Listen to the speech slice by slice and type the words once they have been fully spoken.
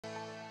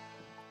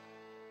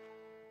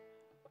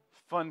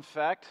Fun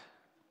fact,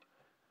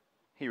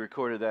 he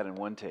recorded that in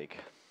one take.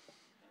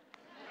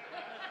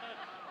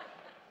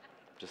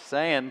 Just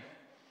saying.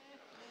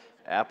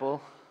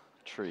 Apple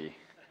tree.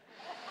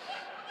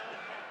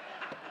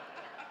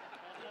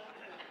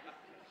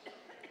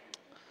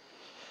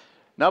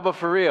 No, but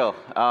for real,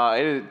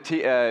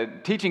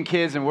 teaching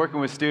kids and working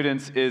with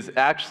students is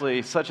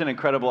actually such an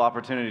incredible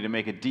opportunity to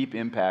make a deep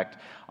impact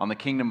on the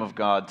kingdom of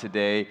God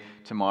today,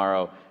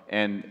 tomorrow,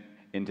 and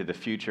into the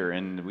future.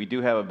 And we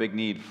do have a big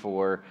need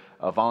for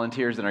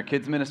volunteers in our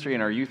kids ministry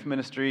and our youth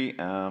ministry.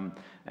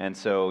 And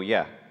so,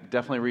 yeah,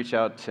 definitely reach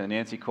out to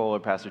Nancy Cole or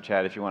Pastor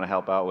Chad if you want to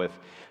help out with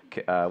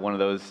one of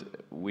those.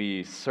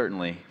 We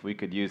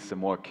could use some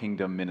more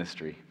kingdom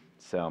ministry.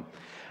 So,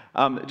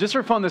 just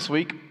for fun this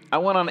week, I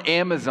went on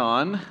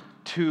Amazon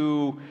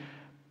to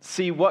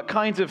see what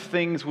kinds of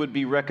things would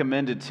be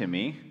recommended to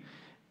me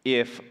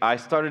if I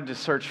started to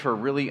search for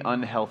really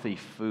unhealthy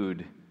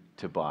food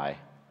to buy.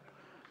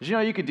 Did you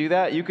know you could do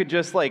that? You could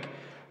just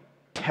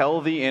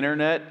tell the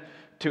internet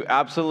to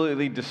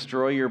absolutely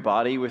destroy your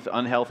body with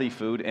unhealthy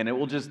food, and it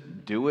will just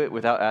do it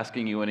without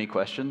asking you any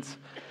questions.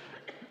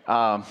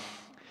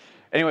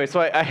 Anyway, so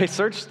I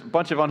searched a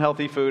bunch of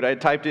unhealthy food. I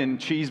typed in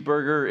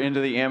cheeseburger into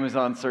the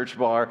Amazon search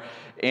bar,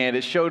 and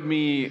it showed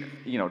me,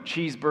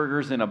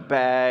 cheeseburgers in a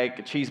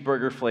bag,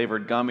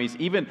 cheeseburger-flavored gummies,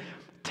 even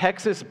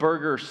Texas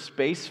burger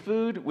space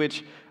food,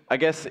 which I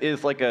guess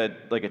is like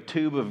a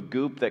tube of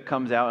goop that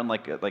comes out in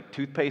like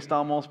toothpaste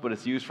almost, but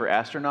it's used for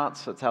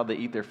astronauts. That's how they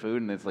eat their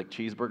food, and it's like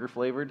cheeseburger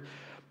flavored.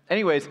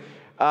 Anyways,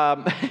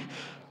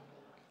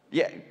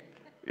 yeah,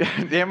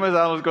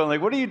 Amazon was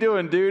going "What are you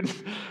doing, dude?"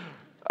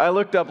 I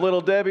looked up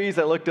Little Debbie's,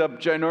 I looked up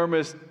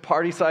ginormous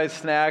party-sized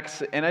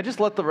snacks, and I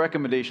just let the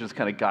recommendations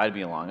kind of guide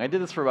me along. I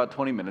did this for about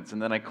 20 minutes,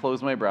 and then I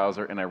closed my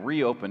browser and I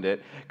reopened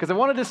it because I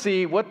wanted to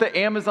see what the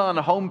Amazon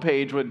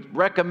homepage would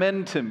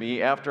recommend to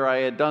me after I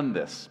had done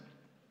this.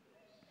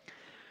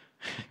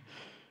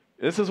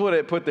 This is what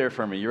it put there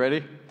for me. You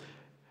ready?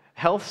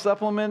 Health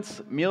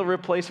supplements, meal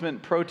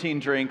replacement protein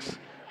drinks,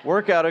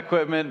 workout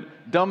equipment,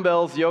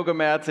 dumbbells, yoga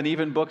mats, and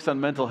even books on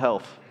mental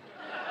health.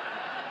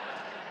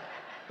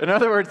 In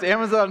other words,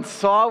 Amazon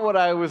saw what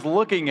I was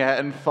looking at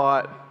and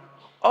thought,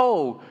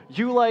 oh,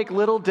 you like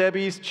Little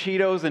Debbie's,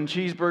 Cheetos, and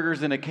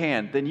cheeseburgers in a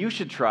can, then you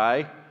should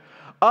try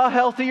a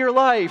healthier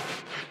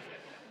life.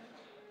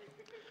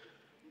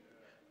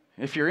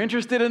 If you're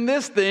interested in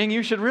this thing,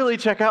 you should really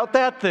check out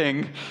that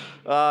thing.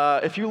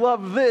 If you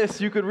love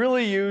this, you could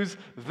really use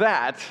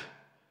that.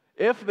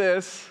 If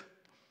this,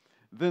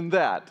 then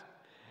that.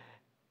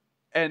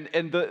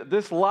 And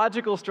this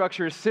logical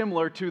structure is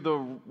similar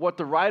to what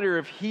the writer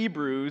of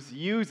Hebrews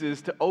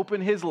uses to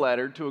open his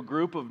letter to a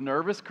group of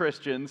nervous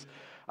Christians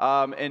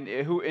and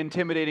who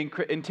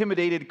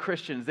intimidated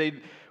Christians. They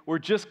were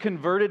just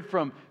converted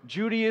from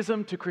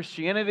Judaism to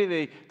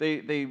Christianity.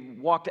 They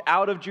walked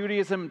out of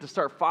Judaism to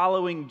start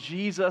following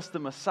Jesus, the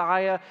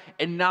Messiah,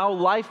 and now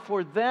life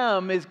for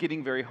them is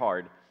getting very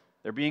hard.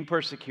 They're being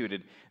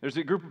persecuted. There's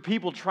a group of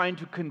people trying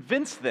to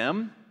convince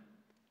them,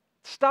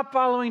 stop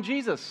following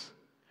Jesus.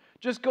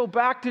 Just go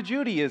back to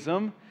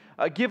Judaism,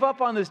 give up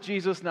on this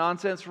Jesus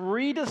nonsense,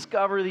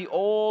 rediscover the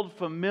old,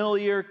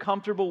 familiar,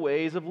 comfortable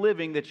ways of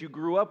living that you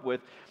grew up with.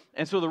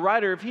 And so the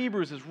writer of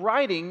Hebrews is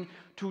writing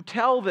to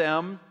tell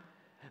them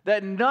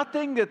that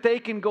nothing that they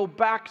can go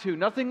back to,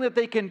 nothing that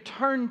they can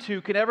turn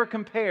to can ever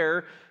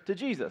compare to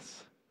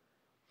Jesus.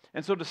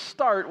 And so to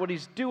start, what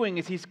he's doing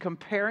is he's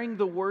comparing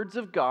the words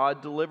of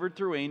God delivered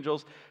through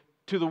angels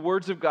to the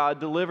words of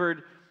God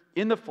delivered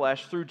in the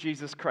flesh through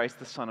Jesus Christ,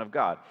 the Son of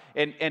God.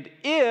 And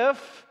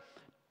if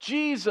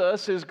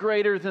Jesus is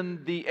greater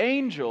than the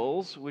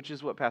angels, which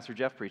is what Pastor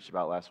Jeff preached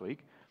about last week,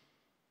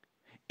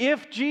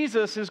 if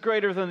Jesus is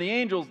greater than the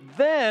angels,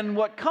 then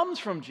what comes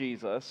from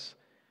Jesus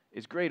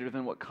is greater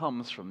than what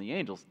comes from the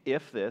angels.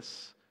 If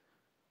this,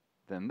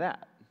 then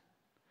that.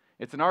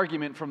 It's an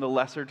argument from the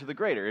lesser to the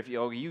greater. If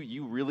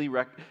you really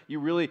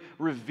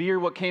revere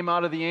what came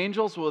out of the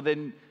angels, well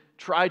then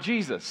try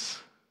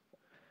Jesus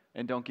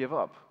and don't give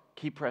up.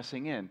 Keep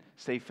pressing in.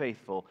 Stay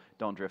faithful.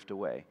 Don't drift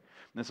away.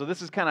 And so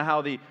this is kind of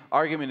how the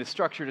argument is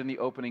structured in the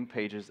opening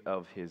pages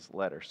of his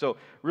letter. So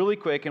really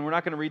quick, and we're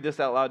not going to read this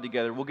out loud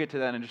together. We'll get to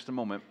that in just a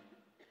moment.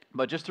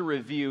 But just to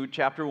review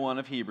chapter 1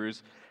 of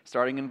Hebrews,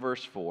 starting in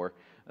verse 4,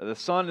 the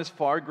Son is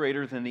far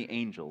greater than the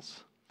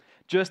angels,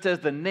 just as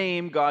the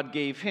name God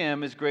gave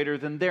him is greater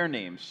than their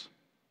names.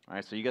 All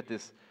right, so you got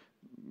this,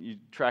 you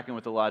tracking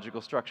with the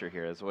logical structure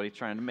here. That's what he's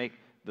trying to make,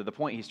 the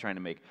point he's trying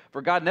to make.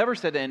 For God never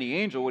said to any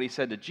angel what he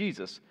said to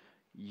Jesus,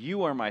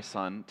 "You are my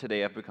son,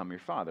 today I've become your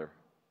father."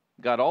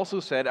 God also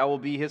said, "I will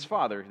be his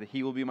father, that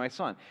he will be my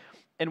son."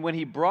 And when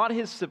he brought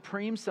his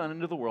supreme son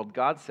into the world,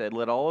 God said,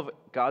 "Let all of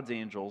God's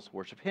angels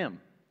worship him."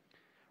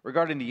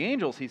 Regarding the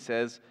angels, he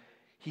says,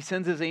 he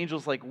sends his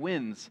angels like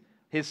winds,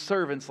 his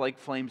servants like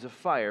flames of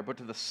fire. But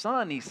to the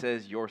Son, he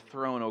says, "Your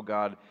throne, O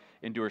God,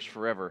 endures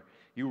forever.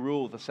 You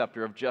rule with a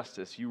scepter of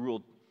justice.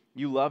 You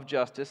love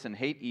justice and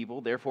hate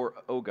evil. Therefore,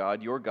 O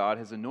God, your God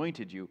has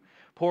anointed you,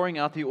 pouring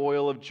out the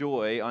oil of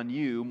joy on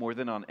you more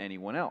than on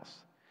anyone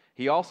else."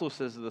 He also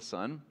says to the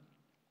Son,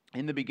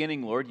 In the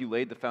beginning, Lord, you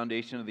laid the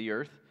foundation of the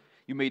earth.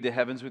 You made the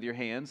heavens with your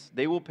hands.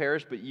 They will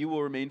perish, but you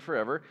will remain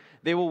forever.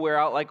 They will wear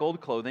out like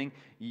old clothing.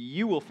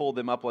 You will fold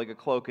them up like a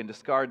cloak and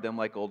discard them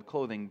like old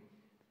clothing,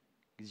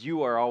 because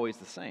you are always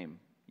the same.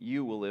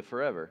 You will live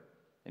forever.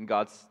 And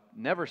God's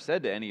never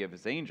said to any of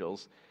his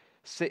angels,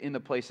 sit in the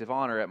place of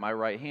honor at my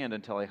right hand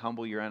until I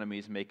humble your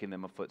enemies, making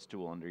them a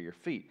footstool under your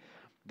feet.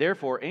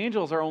 Therefore,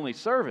 angels are only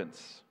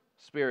servants,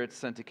 spirits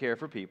sent to care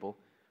for people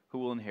who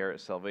will inherit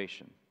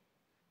salvation.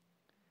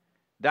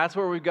 That's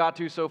where we've got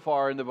to so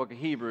far in the book of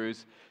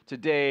Hebrews.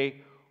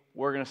 Today,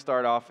 we're going to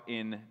start off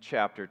in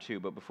chapter 2.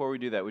 But before we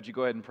do that, would you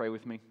go ahead and pray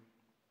with me?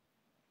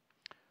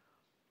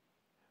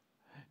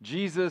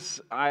 Jesus,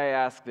 I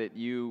ask that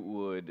you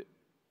would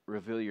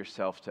reveal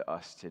yourself to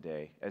us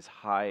today as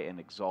high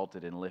and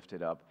exalted and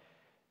lifted up,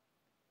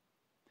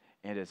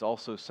 and as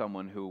also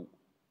someone who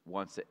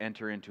wants to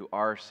enter into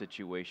our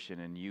situation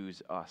and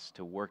use us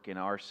to work in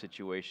our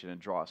situation and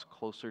draw us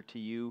closer to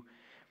you,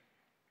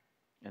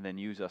 and then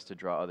use us to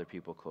draw other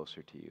people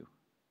closer to you.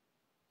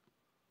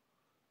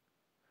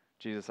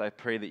 Jesus, I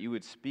pray that you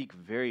would speak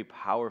very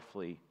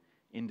powerfully,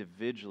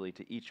 individually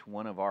to each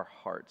one of our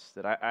hearts.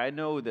 That I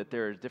know that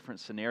there are different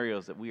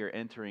scenarios that we are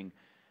entering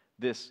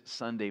this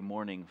Sunday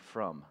morning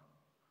from.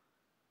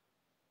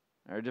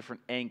 There are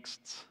different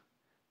angsts,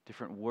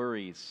 different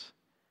worries,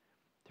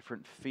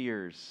 different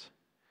fears,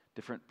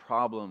 different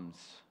problems,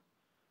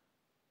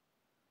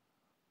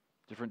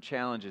 different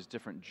challenges,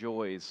 different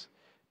joys,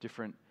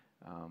 different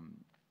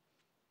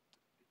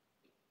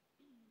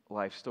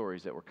life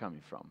stories that we're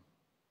coming from.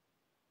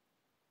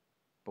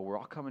 But we're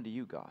all coming to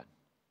you, God.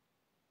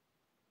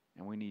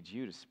 And we need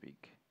you to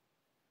speak.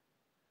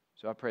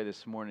 So I pray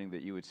this morning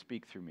that you would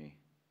speak through me,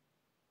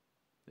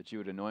 that you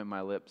would anoint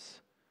my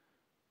lips,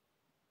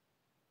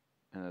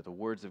 and that the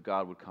words of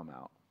God would come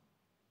out.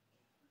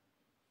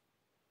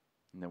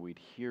 And that we'd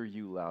hear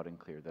you loud and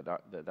clear,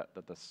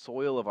 that the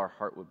soil of our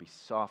heart would be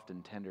soft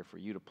and tender for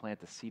you to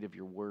plant the seed of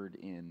your word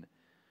in,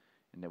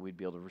 and that we'd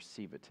be able to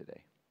receive it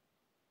today.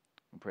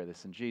 We pray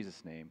this in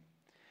Jesus' name.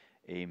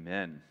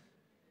 Amen.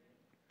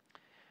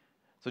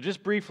 So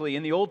just briefly,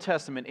 in the Old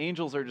Testament,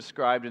 angels are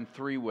described in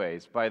three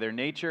ways: by their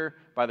nature,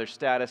 by their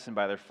status, and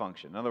by their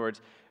function. In other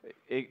words,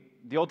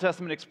 the Old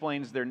Testament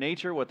explains their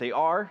nature, what they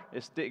are,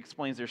 it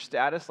explains their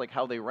status, like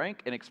how they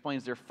rank, and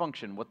explains their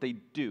function, what they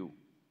do.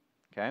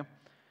 Okay?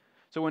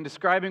 So when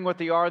describing what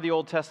they are, the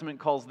Old Testament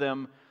calls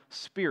them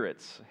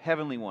spirits,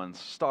 heavenly ones,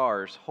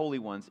 stars, holy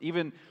ones,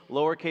 even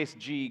lowercase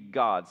g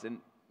gods. And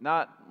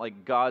not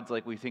like gods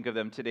like we think of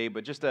them today,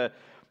 but just a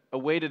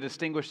way to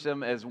distinguish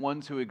them as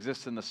ones who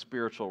exist in the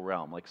spiritual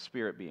realm, like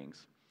spirit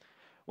beings.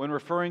 When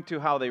referring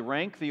to how they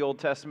rank, the Old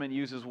Testament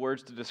uses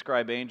words to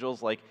describe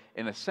angels like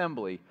an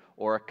assembly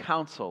or a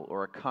council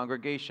or a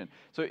congregation.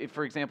 So,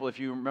 for example, if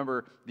you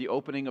remember the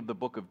opening of the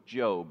book of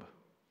Job,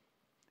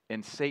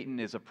 and Satan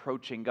is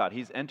approaching God,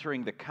 he's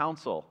entering the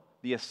council,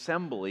 the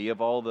assembly of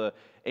all the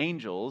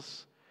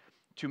angels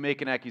to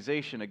make an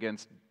accusation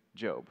against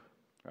Job,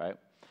 right?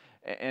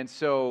 And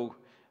so,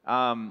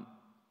 when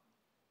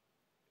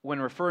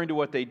referring to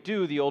what they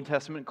do, the Old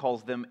Testament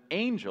calls them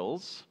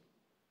angels,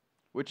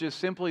 which is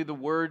simply the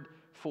word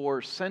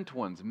for sent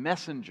ones,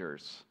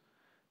 messengers.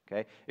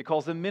 Okay? It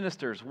calls them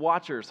ministers,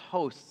 watchers,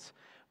 hosts,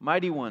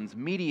 mighty ones,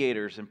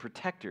 mediators, and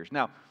protectors.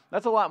 Now,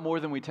 that's a lot more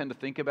than we tend to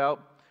think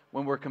about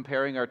when we're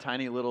comparing our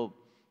tiny little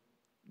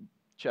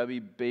chubby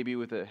baby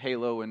with a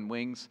halo and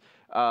wings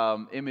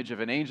image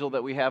of an angel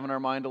that we have in our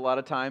mind a lot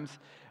of times.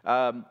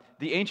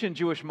 The ancient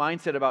Jewish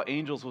mindset about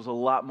angels was a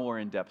lot more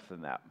in depth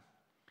than that.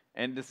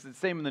 And it's the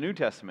same in the New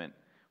Testament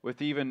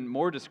with even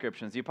more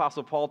descriptions. The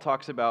Apostle Paul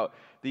talks about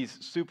these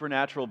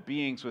supernatural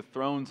beings with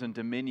thrones and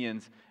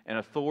dominions and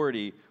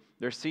authority.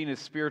 They're seen as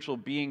spiritual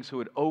beings who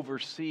would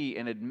oversee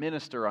and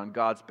administer on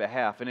God's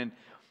behalf. And in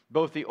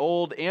both the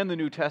Old and the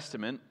New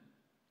Testament,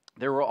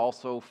 there were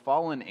also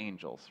fallen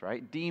angels,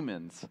 right?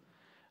 Demons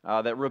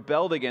that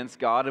rebelled against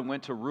God and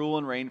went to rule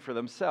and reign for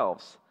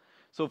themselves.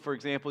 So, for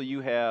example,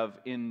 you have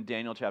in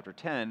Daniel chapter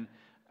 10,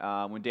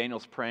 when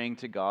Daniel's praying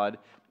to God,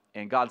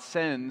 and God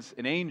sends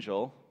an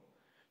angel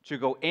to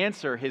go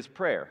answer his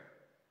prayer.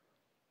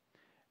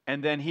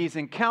 And then he's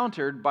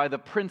encountered by the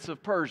prince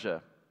of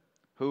Persia,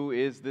 who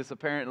is this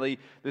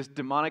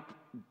demonic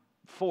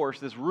force,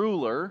 this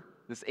ruler,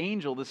 this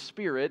angel, this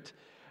spirit,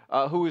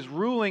 who is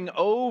ruling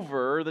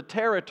over the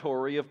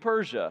territory of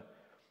Persia.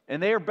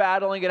 And they are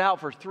battling it out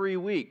for 3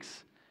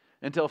 weeks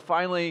until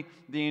finally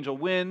the angel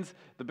wins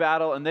the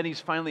battle, and then he's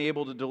finally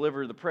able to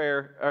deliver the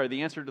prayer, or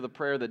the answer to the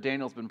prayer that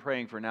Daniel's been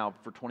praying for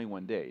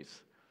 21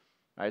 days.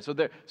 All right, so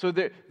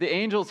the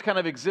angels kind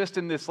of exist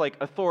in this like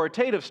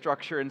authoritative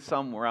structure in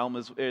some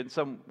realm, in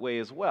some way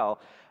as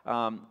well.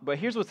 But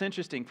here's what's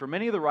interesting: for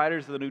many of the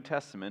writers of the New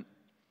Testament,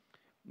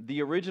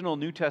 the original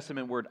New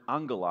Testament word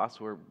angelos,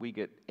 where we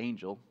get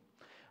angel,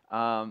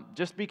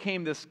 just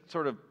became this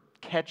sort of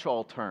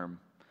catch-all term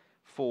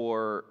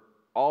for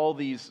all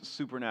these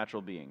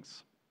supernatural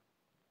beings,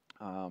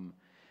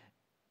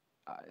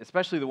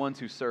 especially the ones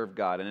who serve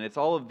God. And it's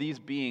all of these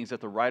beings that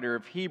the writer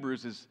of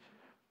Hebrews is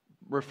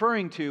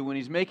referring to when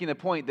he's making the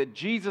point that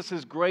Jesus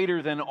is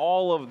greater than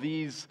all of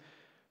these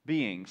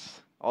beings,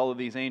 all of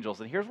these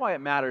angels. And here's why it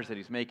matters that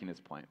he's making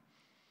this point.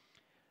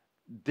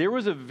 There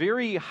was a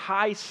very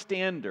high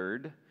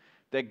standard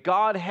that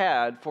God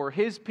had for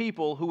his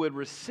people who had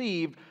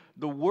received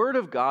the Word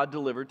of God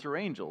delivered through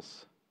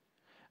angels.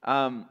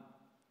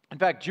 In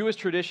fact, Jewish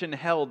tradition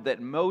held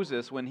that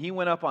Moses, when he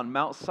went up on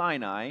Mount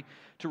Sinai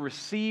to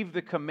receive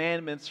the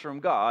commandments from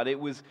God, it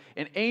was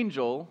an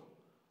angel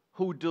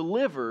who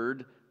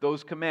delivered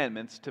those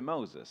commandments to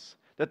Moses.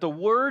 That the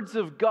words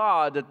of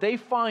God that they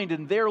find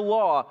in their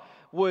law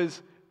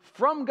was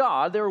from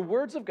God. They were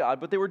words of God,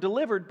 but they were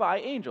delivered by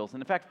angels.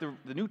 And in fact,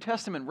 the New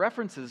Testament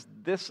references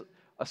this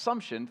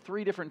assumption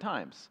 3 different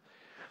times.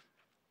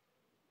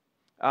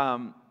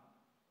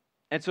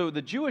 And so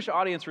the Jewish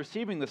audience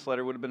receiving this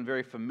letter would have been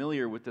very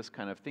familiar with this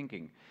kind of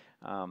thinking.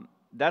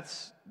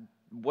 That's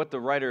what the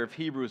writer of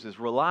Hebrews is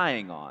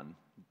relying on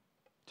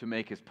to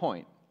make his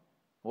point.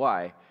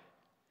 Why?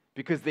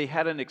 Because they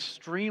had an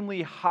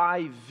extremely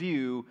high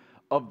view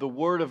of the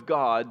Word of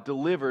God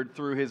delivered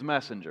through His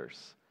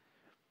messengers.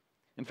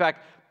 In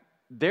fact,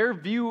 their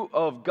view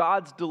of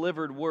God's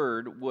delivered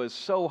Word was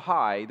so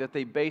high that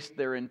they based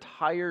their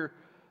entire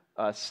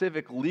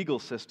civic legal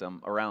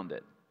system around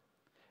it.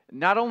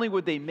 Not only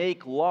would they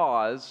make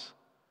laws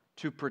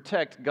to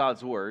protect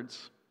God's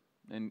words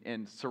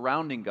and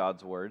surrounding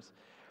God's words,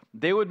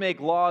 they would make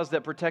laws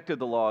that protected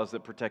the laws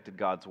that protected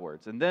God's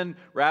words. And then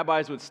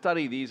rabbis would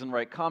study these and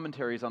write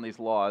commentaries on these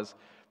laws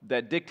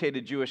that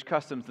dictated Jewish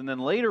customs. And then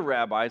later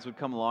rabbis would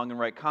come along and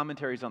write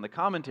commentaries on the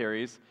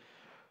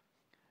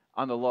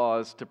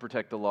laws to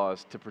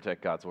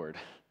protect God's word.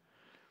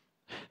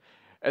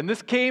 And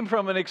this came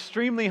from an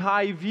extremely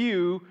high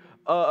view,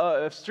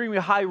 extremely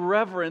high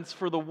reverence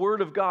for the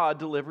Word of God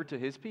delivered to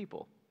His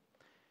people.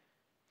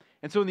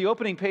 And so in the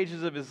opening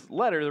pages of his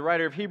letter, the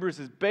writer of Hebrews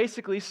is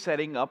basically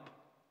setting up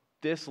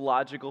this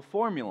logical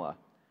formula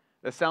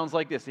that sounds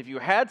like this. If you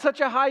had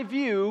such a high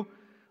view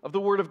of the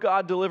Word of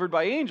God delivered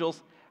by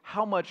angels,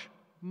 how much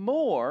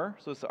more,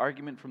 so it's the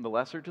argument from the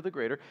lesser to the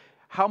greater,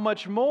 how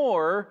much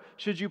more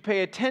should you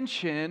pay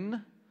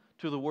attention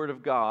to the Word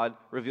of God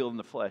revealed in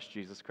the flesh,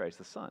 Jesus Christ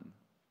the Son?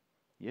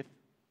 If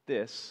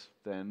this,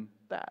 then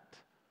that.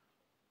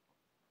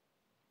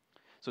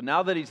 So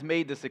now that he's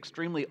made this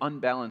extremely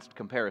unbalanced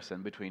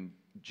comparison between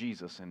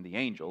Jesus and the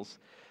angels,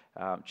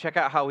 check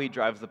out how he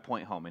drives the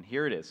point home. And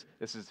here it is.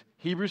 This is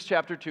Hebrews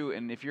chapter 2,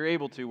 and if you're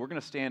able to, we're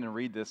going to stand and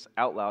read this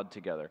out loud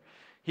together.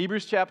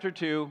 Hebrews chapter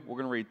 2, we're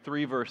going to read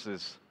 3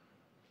 verses.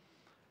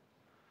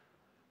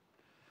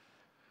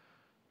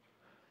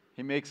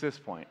 He makes this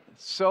point.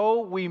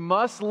 So we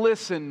must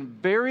listen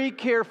very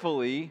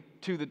carefully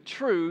to the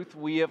truth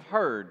we have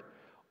heard,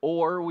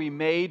 or we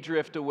may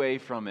drift away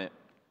from it.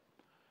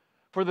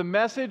 For the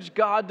message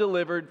God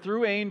delivered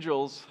through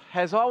angels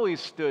has always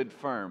stood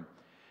firm,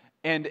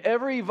 and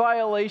every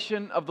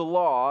violation of the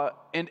law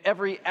and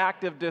every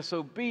act of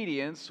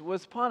disobedience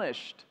was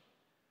punished.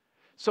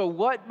 So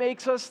what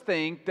makes us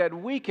think that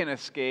we can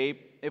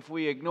escape if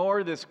we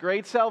ignore this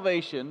great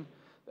salvation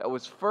that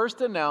was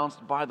first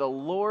announced by the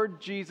Lord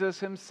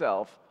Jesus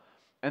Himself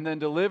and then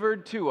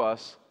delivered to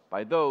us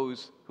by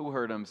those who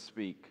heard Him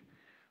speak?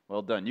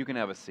 Well done. You can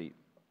have a seat.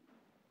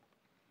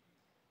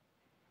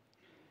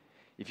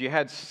 If you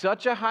had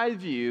such a high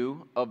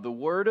view of the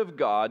Word of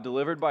God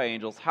delivered by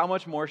angels, how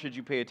much more should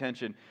you pay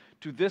attention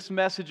to this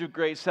message of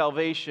great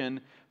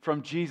salvation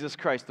from Jesus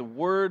Christ, the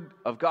Word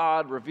of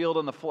God revealed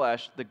in the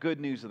flesh, the good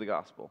news of the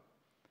gospel?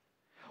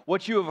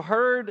 What you have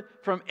heard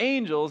from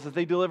angels as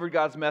they delivered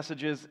God's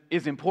messages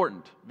is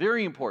important,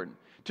 very important,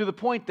 to the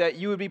point that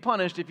you would be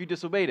punished if you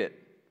disobeyed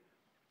it.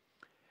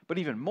 But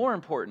even more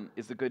important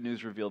is the good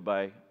news revealed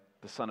by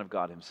the Son of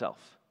God Himself.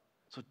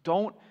 So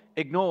don't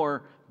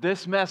ignore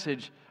this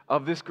message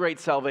of this great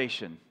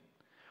salvation.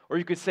 Or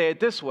you could say it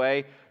this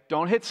way: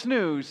 don't hit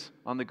snooze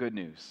on the good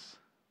news.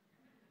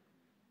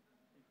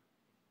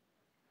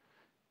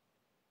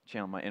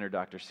 Channel my inner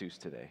Dr. Seuss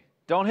today.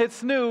 Don't hit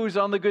snooze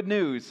on the good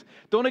news.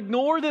 Don't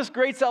ignore this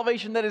great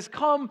salvation that has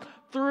come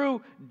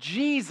through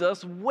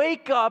Jesus.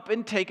 Wake up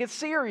and take it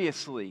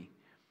seriously.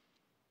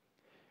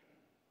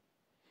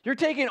 You're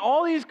taking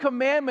all these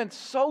commandments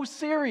so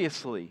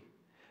seriously.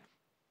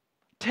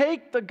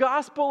 Take the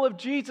gospel of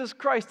Jesus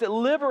Christ that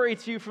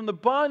liberates you from the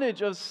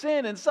bondage of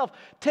sin and self.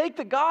 Take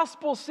the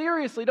gospel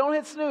seriously. Don't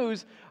hit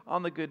snooze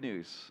on the good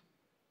news.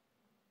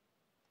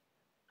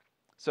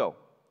 So,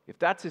 if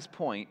that's his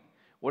point,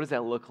 what does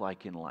that look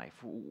like in life?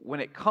 When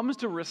it comes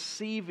to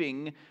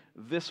receiving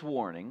this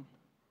warning,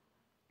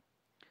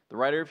 the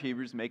writer of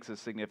Hebrews makes a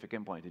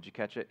significant point. Did you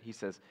catch it? He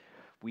says,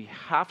 we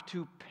have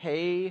to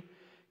pay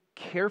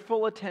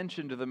careful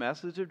attention to the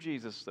message of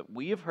Jesus that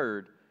we have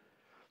heard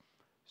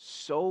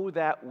so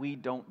that we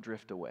don't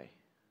drift away.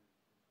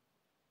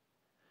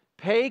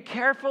 Pay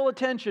careful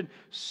attention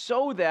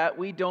so that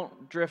we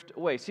don't drift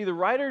away. See, the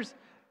writer's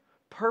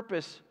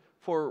purpose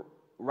for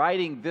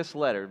writing this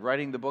letter,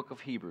 writing the book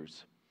of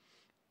Hebrews,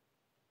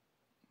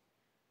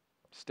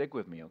 stick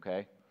with me,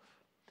 okay,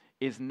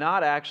 is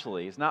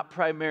not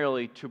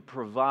primarily to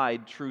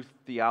provide truth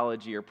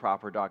theology or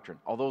proper doctrine,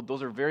 although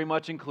those are very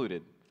much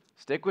included.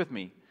 Stick with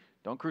me.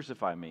 Don't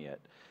crucify me yet.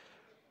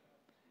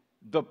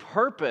 The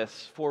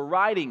purpose for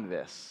writing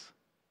this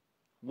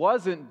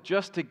wasn't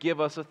just to give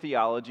us a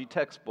theology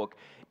textbook.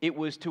 It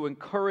was to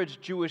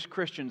encourage Jewish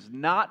Christians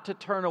not to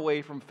turn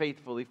away from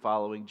faithfully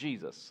following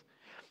Jesus.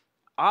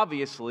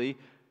 Obviously,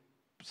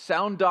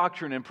 sound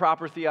doctrine and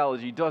proper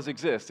theology does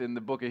exist in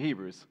the book of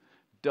Hebrews.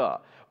 Duh.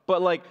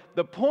 But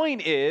the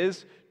point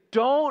is,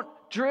 don't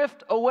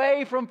drift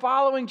away from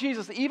following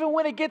Jesus. Even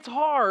when it gets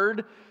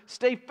hard,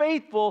 stay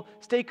faithful,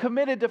 stay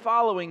committed to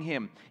following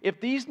Him. If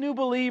these new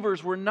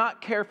believers were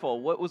not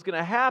careful, what was going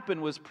to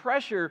happen was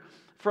pressure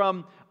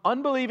from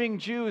unbelieving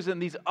Jews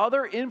and these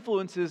other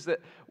influences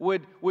that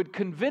would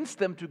convince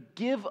them to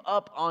give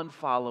up on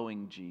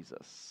following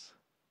Jesus.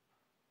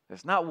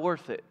 It's not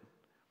worth it.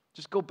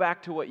 Just go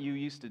back to what you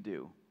used to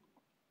do.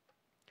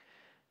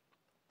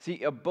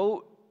 See, a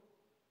boat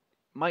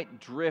might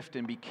drift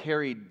and be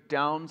carried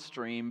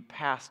downstream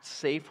past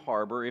safe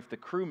harbor if the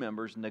crew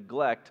members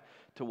neglect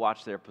to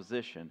watch their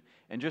position.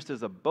 And just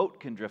as a boat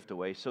can drift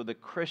away, so the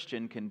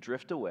Christian can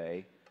drift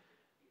away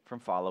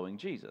from following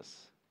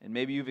Jesus. And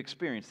maybe you've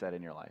experienced that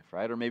in your life,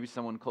 right? Or maybe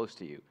someone close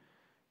to you.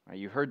 Right?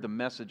 You heard the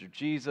message of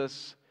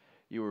Jesus,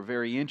 you were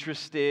very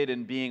interested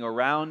in being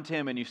around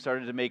Him, and you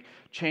started to make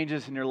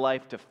changes in your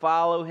life to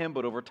follow Him,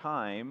 but over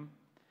time,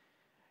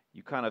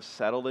 you kind of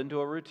settled into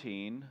a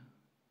routine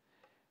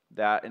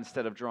that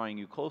instead of drawing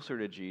you closer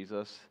to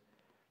Jesus,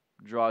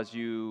 draws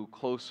you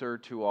closer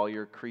to all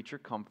your creature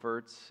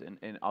comforts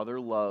and other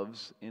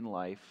loves in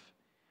life.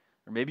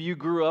 Or maybe you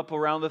grew up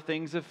around the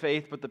things of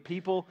faith, but the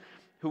people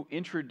who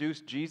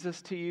introduced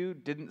Jesus to you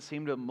didn't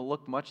seem to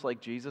look much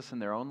like Jesus in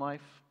their own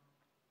life.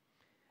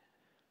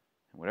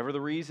 And whatever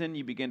the reason,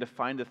 you begin to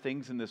find the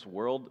things in this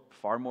world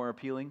far more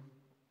appealing.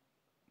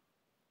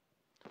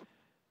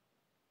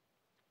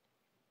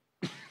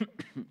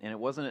 And it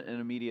wasn't an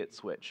immediate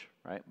switch,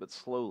 right? But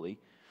slowly,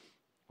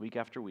 week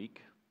after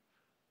week,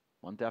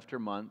 month after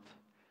month,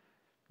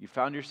 you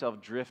found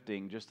yourself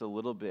drifting just a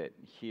little bit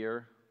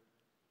here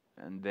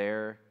and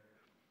there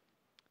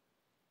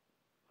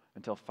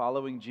until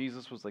following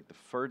Jesus was like the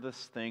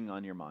furthest thing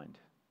on your mind.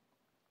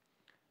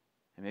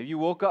 And maybe you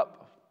woke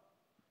up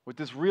with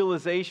this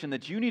realization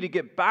that you need to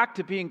get back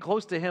to being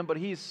close to Him, but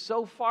He's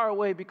so far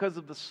away because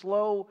of the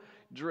slow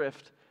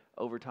drift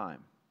over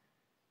time.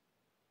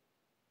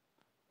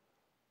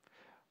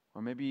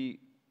 Or maybe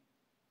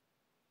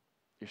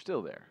you're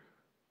still there.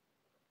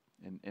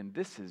 And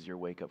this is your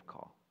wake-up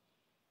call.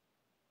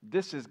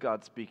 This is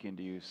God speaking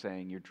to you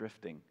saying you're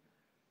drifting.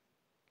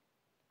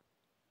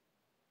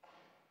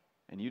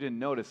 And you didn't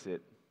notice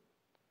it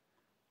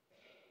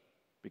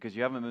because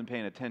you haven't been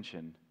paying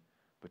attention,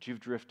 but you've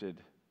drifted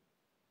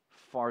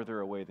farther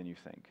away than you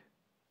think.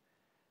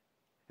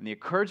 And the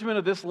encouragement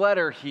of this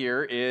letter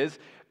here is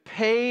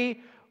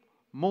pay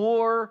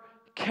more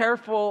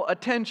careful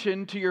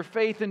attention to your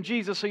faith in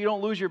Jesus so you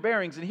don't lose your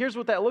bearings. And here's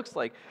what that looks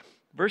like.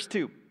 Verse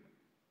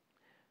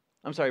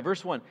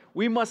 1.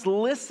 We must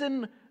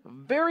listen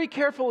very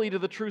carefully to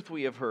the truth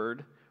we have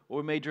heard, or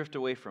we may drift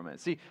away from it.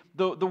 See,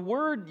 the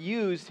word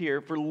used here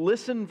for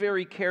listen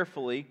very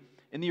carefully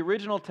in the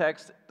original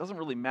text, it doesn't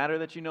really matter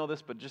that you know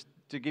this, but just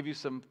to give you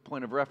some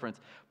point of reference,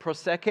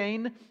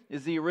 prosekein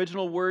is the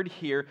original word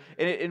here.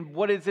 And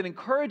what it's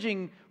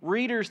encouraging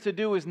readers to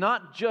do is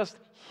not just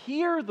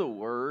hear the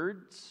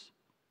words,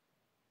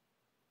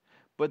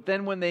 but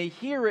then when they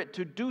hear it,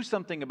 to do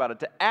something about it,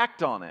 to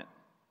act on it.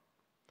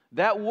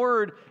 That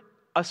word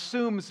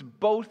assumes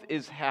both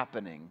is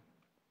happening.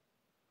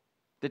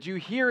 That you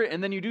hear it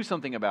and then you do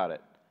something about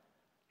it.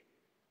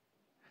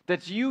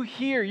 That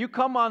you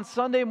come on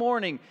Sunday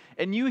morning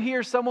and you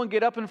hear someone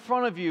get up in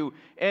front of you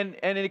and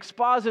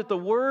exposit the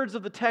words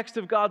of the text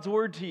of God's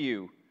Word to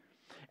you.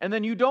 And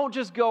then you don't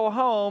just go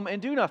home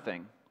and do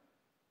nothing.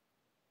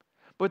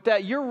 But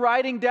that you're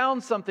writing down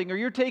something or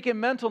you're taking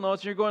mental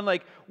notes and you're going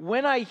like,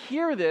 when I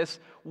hear this,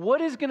 what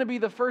is going to be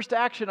the first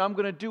action I'm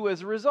going to do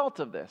as a result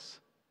of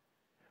this?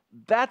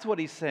 That's what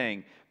he's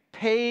saying.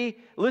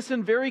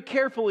 Listen very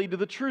carefully to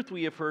the truth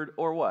we have heard,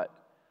 or what?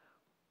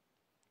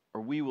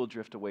 Or we will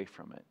drift away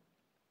from it.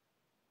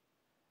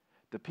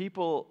 The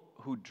people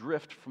who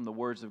drift from the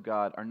words of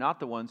God are not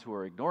the ones who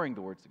are ignoring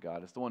the words of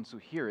God. It's the ones who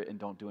hear it and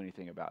don't do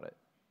anything about it.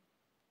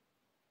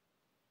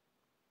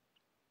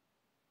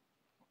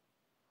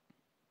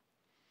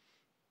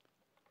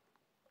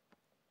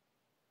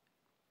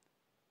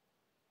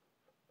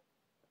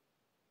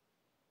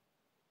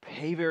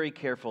 Pay very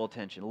careful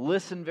attention.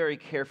 Listen very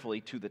carefully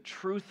to the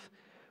truth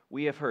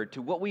we have heard,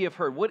 to what we have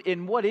heard.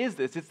 What is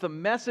this? It's the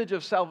message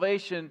of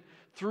salvation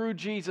through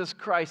Jesus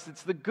Christ.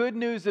 It's the good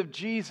news of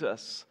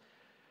Jesus.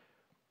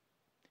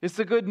 It's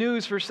the good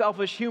news for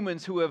selfish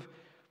humans who have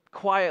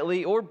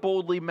quietly or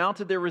boldly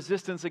mounted their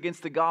resistance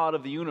against the God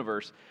of the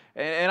universe.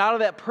 And out of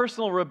that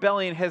personal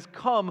rebellion has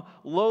come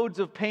loads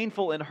of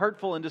painful and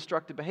hurtful and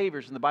destructive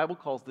behaviors. And the Bible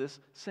calls this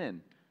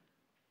sin.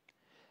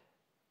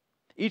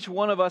 Each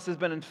one of us has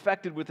been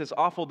infected with this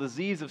awful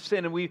disease of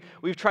sin, and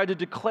we've tried to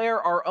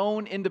declare our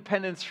own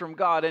independence from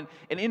God. And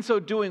in so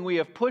doing, we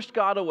have pushed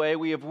God away,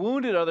 we have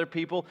wounded other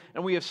people,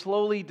 and we have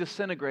slowly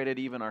disintegrated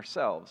even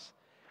ourselves.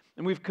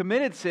 And we've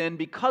committed sin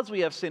because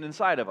we have sin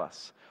inside of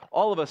us.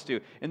 All of us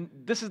do. And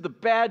this is the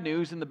bad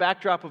news in the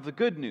backdrop of the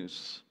good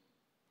news.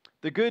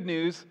 The good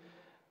news,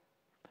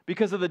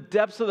 because of the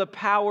depths of the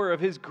power of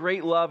His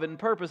great love and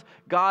purpose,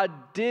 God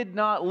did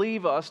not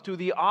leave us to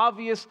the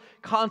obvious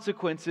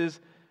consequences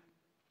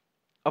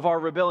of our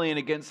rebellion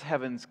against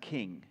heaven's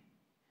King.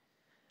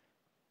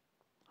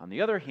 On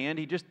the other hand,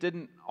 He just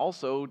didn't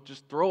also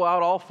just throw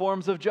out all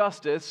forms of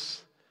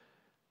justice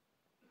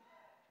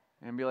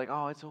and be like,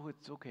 oh, it's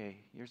okay,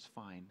 it's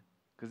fine,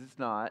 because it's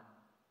not.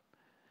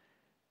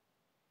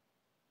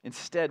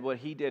 Instead, what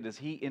He did is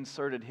He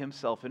inserted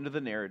Himself into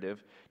the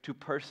narrative to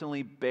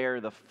personally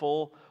bear the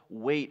full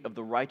weight of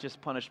the righteous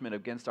punishment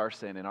against our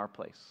sin in our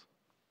place.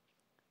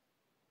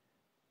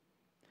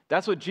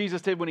 That's what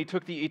Jesus did when He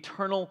took the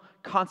eternal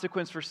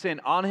consequence for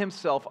sin on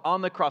Himself on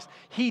the cross.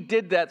 He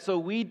did that so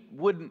we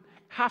wouldn't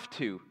have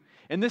to.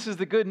 And this is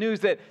the good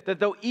news that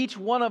though each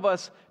one of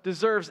us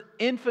deserves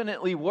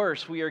infinitely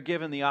worse, we are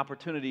given the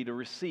opportunity to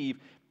receive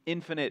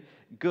infinite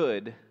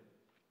good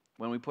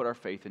when we put our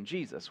faith in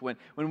Jesus. When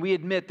we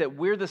admit that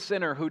we're the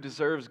sinner who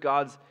deserves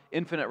God's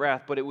infinite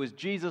wrath, but it was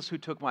Jesus who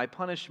took my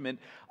punishment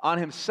on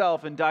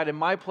Himself and died in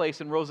my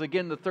place and rose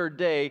again the third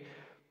day,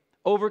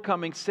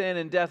 overcoming sin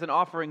and death and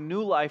offering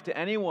new life to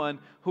anyone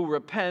who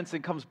repents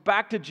and comes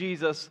back to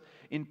Jesus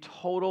in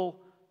total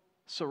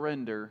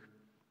surrender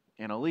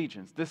and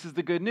allegiance. This is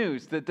the good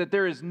news, that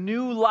there is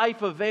new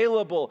life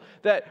available,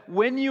 that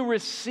when you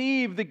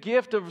receive the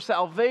gift of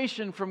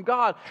salvation from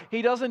God,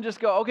 He doesn't just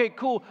go, okay,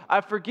 cool,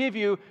 I forgive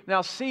you,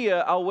 now see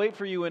ya, I'll wait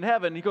for you in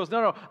heaven. He goes,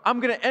 no, I'm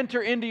going to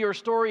enter into your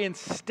story and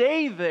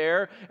stay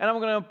there, and I'm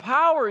going to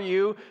empower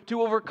you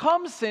to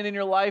overcome sin in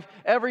your life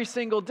every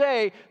single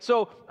day.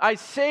 So I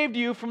saved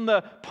you from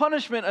the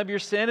punishment of your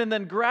sin, and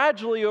then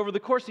gradually over the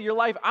course of your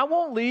life, I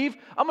won't leave.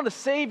 I'm going to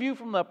save you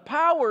from the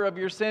power of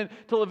your sin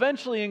till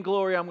eventually in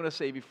glory I'm going to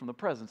save you from the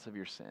presence of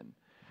your sin.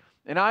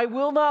 And I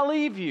will not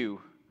leave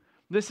you.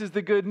 This is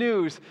the good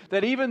news,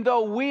 that even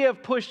though we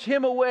have pushed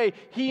Him away,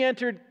 He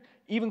entered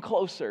even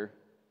closer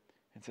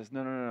and says,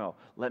 no,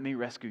 let me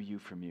rescue you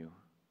from you,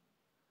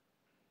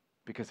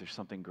 because there's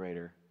something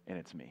greater, and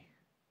it's me.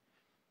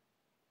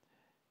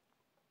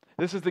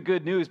 This is the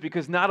good news,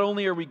 because not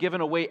only are we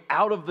given a way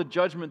out of the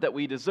judgment that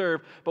we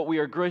deserve, but we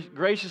are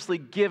graciously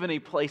given a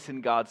place in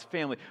God's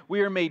family.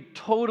 We are made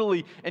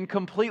totally and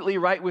completely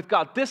right with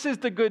God. This is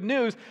the good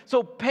news.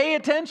 So pay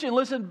attention,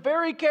 listen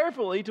very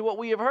carefully to what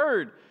we have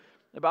heard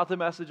about the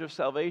message of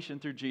salvation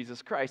through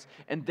Jesus Christ.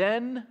 And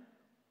then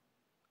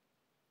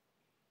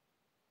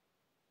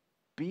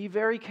be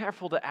very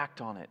careful to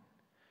act on it.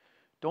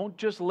 Don't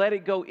just let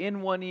it go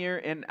in one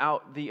ear and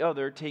out the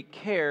other. Take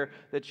care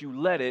that you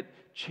let it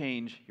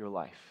change your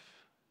life.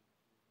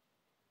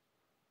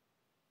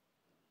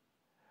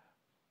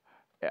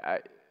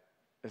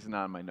 This is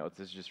not in my notes.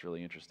 This is just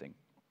really interesting.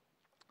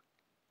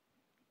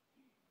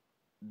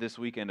 This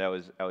weekend I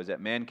was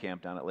at Man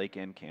Camp down at Lake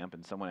End Camp,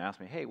 and someone asked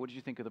me, hey, what did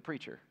you think of the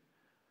preacher?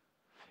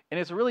 And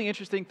it's a really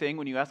interesting thing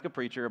when you ask a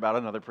preacher about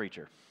another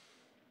preacher.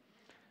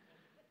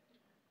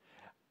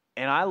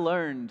 And I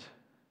learned,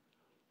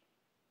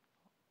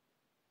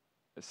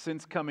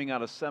 since coming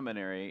out of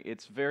seminary,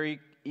 it's very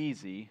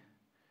easy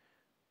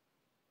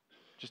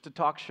just to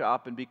talk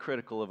shop and be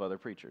critical of other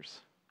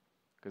preachers,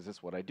 because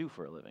it's what I do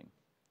for a living.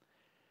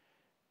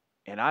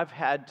 And I've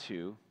had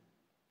to,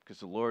 because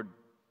the Lord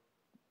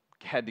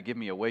had to give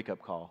me a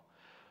wake-up call.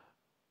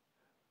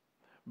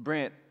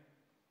 Brant,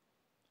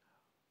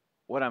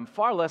 what I'm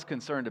far less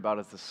concerned about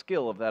is the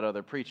skill of that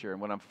other preacher, and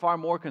what I'm far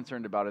more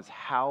concerned about is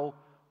how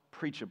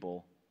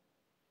preachable,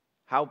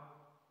 how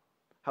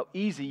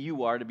easy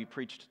you are to be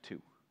preached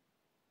to.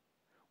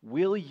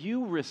 Will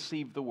you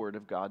receive the Word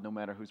of God no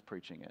matter who's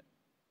preaching it?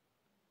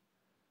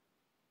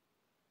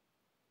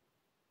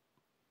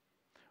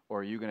 Or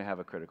are you going to have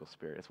a critical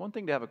spirit? It's one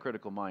thing to have a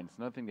critical mind. It's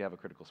another thing to have a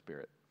critical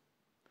spirit.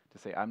 To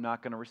say, I'm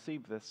not going to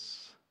receive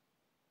this.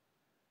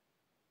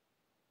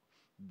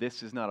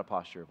 This is not a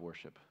posture of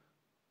worship.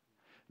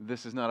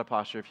 This is not a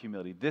posture of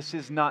humility. This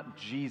is not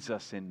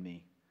Jesus in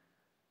me.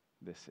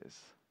 This is.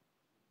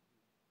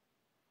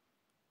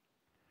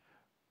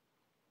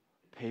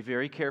 Pay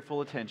very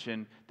careful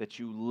attention that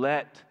you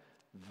let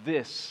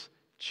this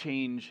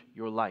change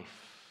your life.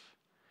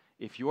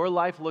 If your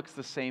life looks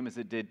the same as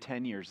it did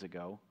 10 years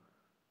ago,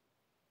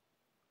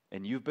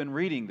 and you've been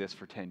reading this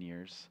for 10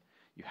 years,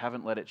 you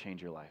haven't let it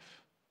change your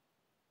life.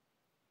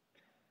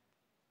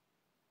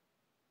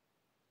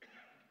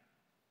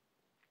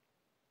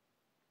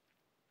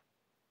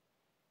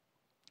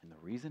 And the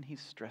reason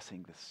he's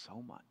stressing this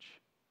so much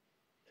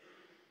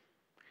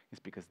is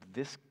because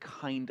this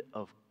kind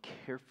of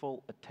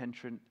careful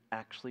attention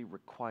actually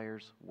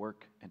requires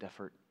work and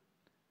effort.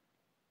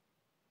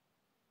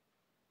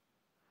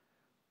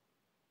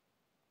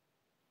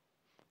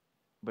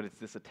 But it's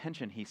this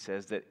attention, he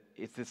says, that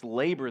it's this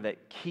labor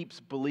that keeps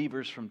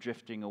believers from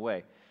drifting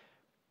away.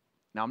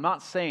 Now, I'm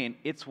not saying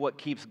it's what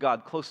keeps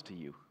God close to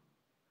you,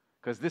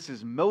 because this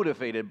is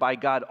motivated by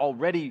God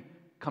already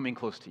coming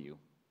close to you.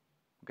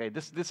 Okay,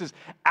 this is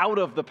out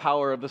of the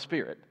power of the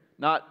Spirit,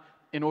 not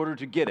in order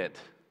to get it.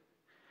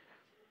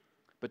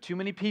 But too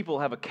many people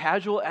have a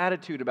casual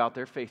attitude about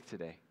their faith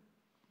today.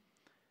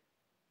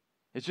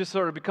 It's just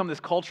sort of become this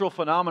cultural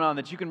phenomenon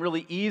that you can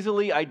really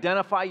easily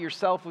identify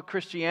yourself with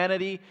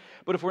Christianity,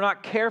 but if we're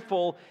not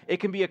careful, it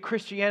can be a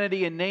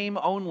Christianity in name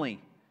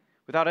only,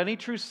 without any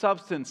true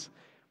substance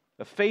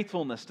of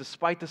faithfulness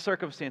despite the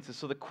circumstances.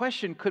 So the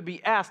question could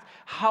be asked,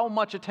 how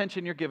much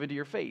attention you're given to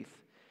your faith?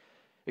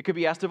 It could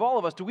be asked of all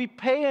of us, do we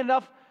pay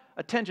enough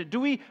attention? Do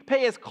we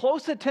pay as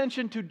close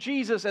attention to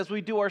Jesus as we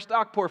do our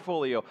stock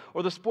portfolio,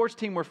 or the sports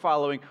team we're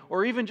following,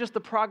 or even just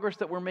the progress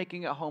that we're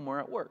making at home or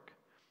at work?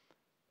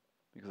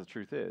 Because the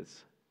truth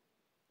is,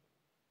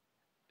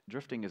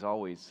 drifting is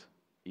always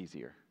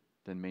easier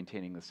than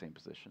maintaining the same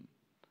position.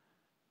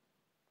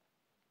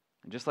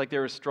 And just like there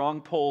were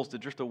strong pulls to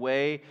drift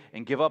away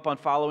and give up on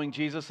following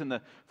Jesus in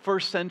the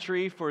first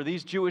century for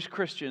these Jewish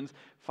Christians,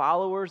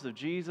 followers of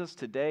Jesus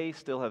today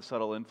still have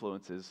subtle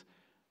influences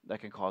that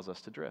can cause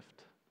us to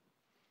drift.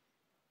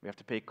 We have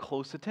to pay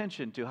close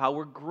attention to how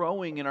we're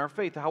growing in our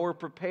faith, how we're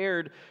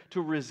prepared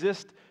to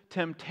resist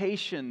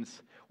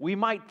temptations. We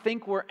might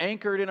think we're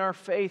anchored in our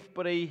faith,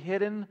 but a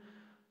hidden,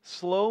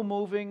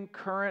 slow-moving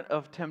current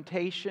of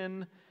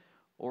temptation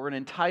or an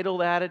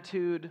entitled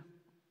attitude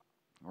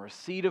or a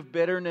seed of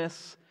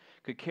bitterness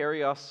could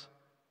carry us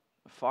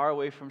far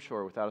away from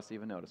shore without us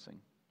even noticing.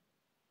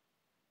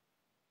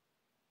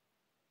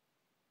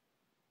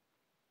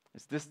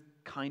 It's this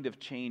kind of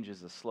change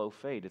is a slow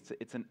fade.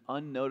 It's an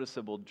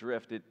unnoticeable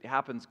drift. It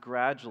happens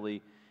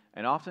gradually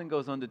and often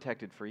goes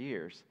undetected for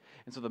years.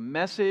 And so the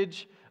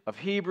message of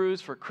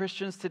Hebrews for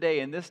Christians today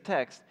in this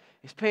text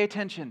is pay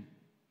attention.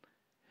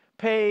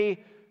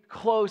 Pay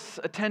close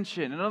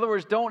attention. In other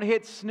words, don't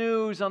hit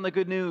snooze on the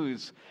good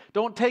news.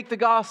 Don't take the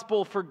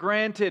gospel for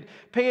granted.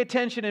 Pay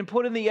attention and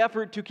put in the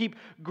effort to keep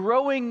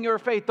growing your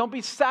faith. Don't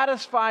be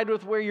satisfied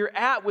with where you're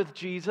at with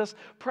Jesus.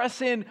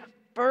 Press in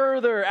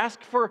further.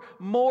 Ask for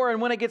more.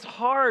 And when it gets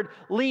hard,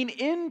 lean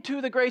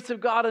into the grace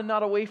of God and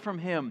not away from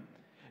Him.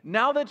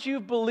 Now that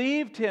you've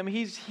believed Him,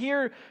 He's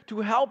here to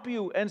help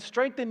you and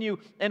strengthen you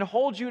and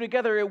hold you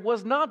together. It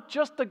was not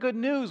just the good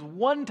news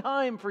one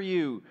time for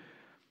you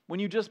when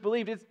you just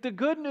believed. It's the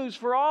good news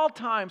for all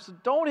time, so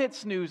don't hit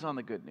snooze on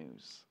the good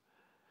news.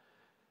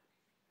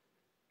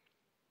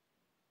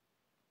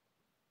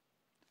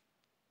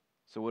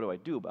 So what do I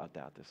do about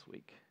that this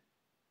week?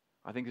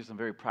 I think there's some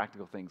very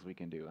practical things we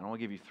can do, and I want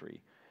to give you 3.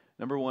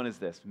 Number 1 is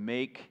this: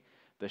 make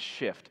the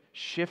shift.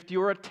 Shift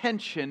your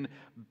attention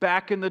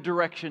back in the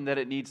direction that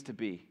it needs to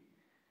be.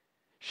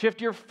 Shift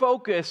your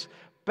focus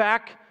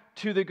back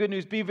to the good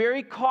news. Be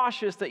very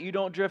cautious that you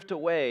don't drift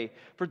away.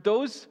 For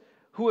those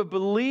who have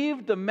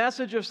believed the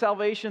message of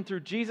salvation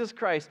through Jesus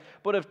Christ,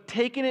 but have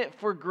taken it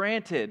for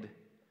granted,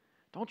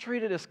 don't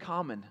treat it as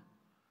common.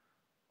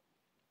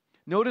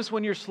 Notice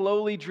when you're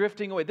slowly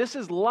drifting away. This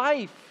is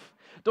life.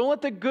 Don't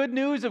let the good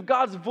news of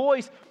God's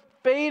voice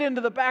fade into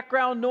the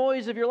background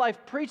noise of your life.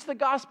 Preach the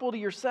gospel to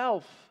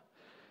yourself.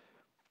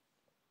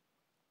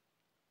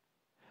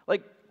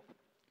 Like,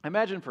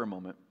 imagine for a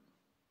moment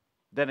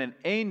that an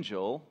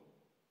angel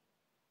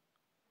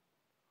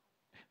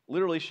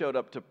literally showed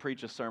up to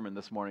preach a sermon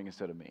this morning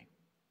instead of me.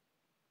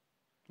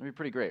 That'd be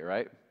pretty great,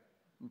 right?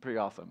 Pretty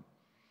awesome.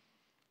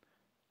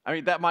 I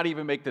mean, that might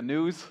even make the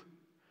news.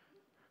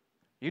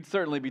 You'd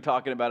certainly be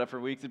talking about it for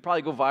weeks. It'd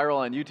probably go viral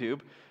on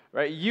YouTube,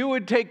 right? You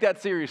would take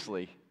that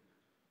seriously.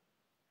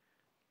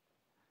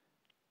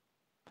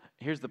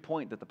 Here's the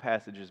point that the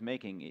passage is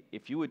making.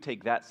 If you would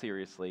take that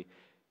seriously,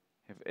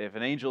 if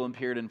an angel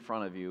appeared in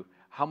front of you,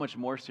 how much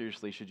more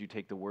seriously should you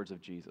take the words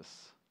of Jesus?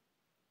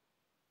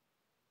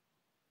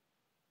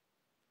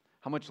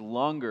 How much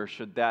longer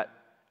should that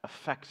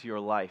affect your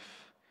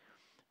life?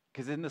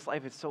 Because in this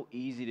life, it's so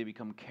easy to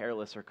become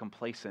careless or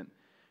complacent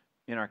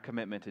in our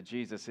commitment to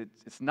Jesus.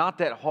 It's not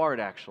that hard,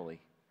 actually,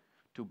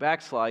 to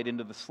backslide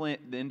into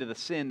the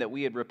sin that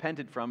we had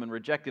repented from and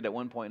rejected at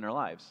one point in our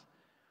lives.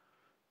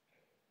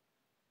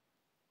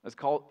 As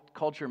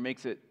culture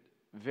makes it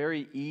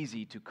very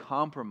easy to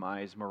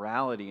compromise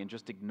morality and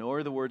just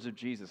ignore the words of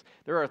Jesus.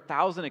 There are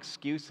 1,000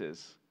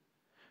 excuses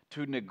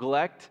to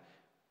neglect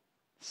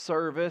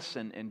service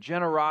and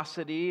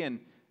generosity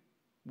and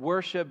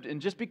worship and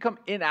just become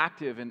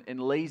inactive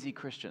and lazy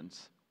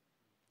Christians.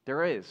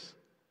 There is.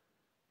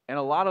 And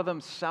a lot of them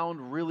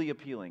sound really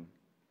appealing.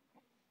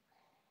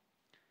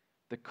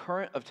 The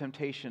current of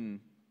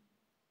temptation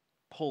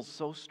pulls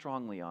so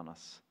strongly on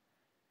us.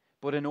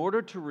 But in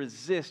order to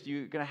resist,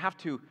 you're going to have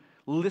to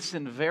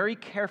listen very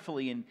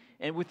carefully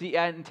and with the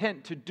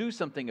intent to do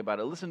something about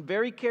it. Listen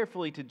very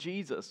carefully to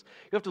Jesus.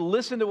 You have to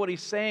listen to what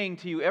He's saying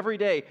to you every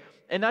day,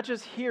 and not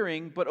just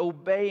hearing, but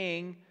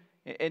obeying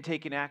and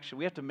taking action.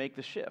 We have to make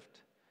the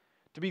shift.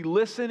 To be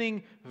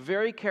listening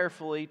very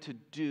carefully to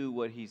do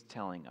what he's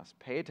telling us.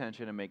 Pay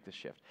attention and make the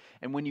shift.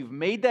 And when you've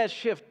made that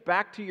shift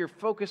back to your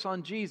focus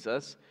on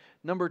Jesus,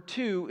 number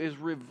 2 is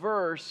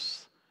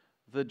reverse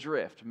the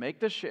drift. Make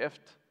the shift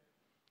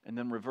and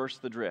then reverse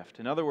the drift.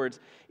 In other words,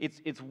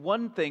 it's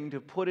one thing to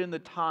put in the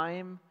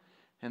time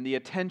and the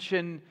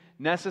attention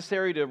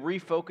necessary to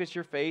refocus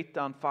your faith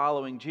on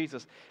following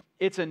Jesus.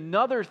 It's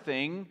another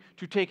thing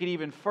to take it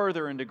even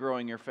further into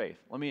growing your faith.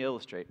 Let me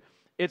illustrate.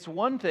 It's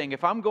one thing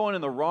if I'm going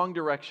in the wrong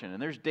direction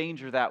and there's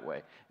danger that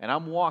way and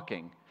I'm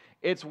walking,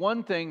 it's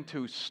one thing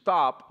to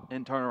stop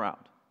and turn around.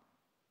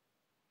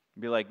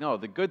 Be like, no,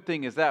 the good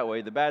thing is that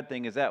way, the bad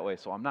thing is that way,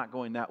 so I'm not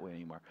going that way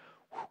anymore.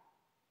 Whew.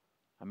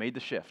 I made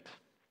the shift.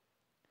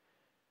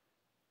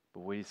 But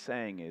what he's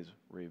saying is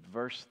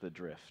reverse the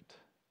drift.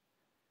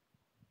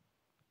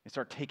 And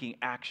start taking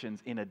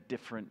actions in a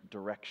different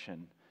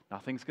direction.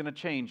 Nothing's going to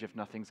change if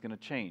nothing's going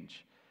to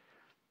change.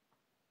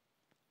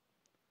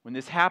 When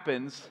this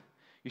happens,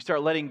 you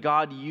start letting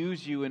God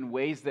use you in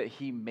ways that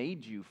he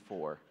made you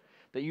for.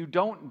 That you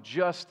don't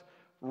just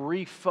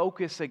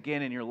refocus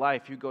again in your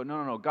life. You go,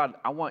 no, God,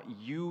 I want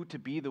you to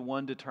be the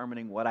one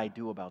determining what I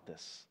do about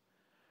this.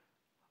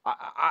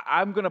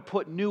 I'm going to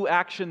put new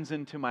actions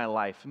into my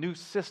life, new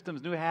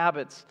systems, new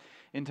habits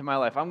into my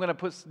life. I'm going to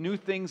put new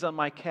things on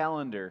my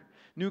calendar,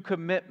 new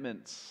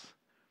commitments.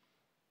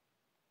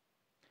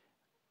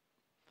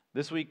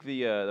 This week,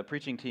 the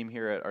preaching team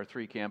here at our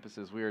 3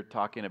 campuses, we were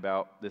talking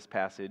about this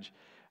passage,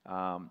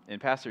 and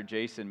Pastor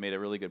Jason made a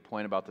really good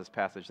point about this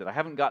passage that I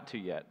haven't got to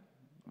yet.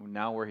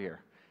 Now we're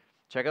here.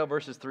 Check out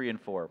verses 3 and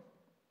 4.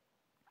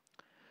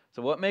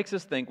 So what makes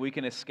us think we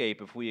can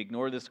escape if we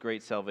ignore this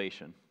great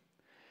salvation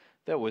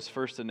that was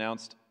first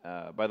announced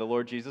by the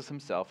Lord Jesus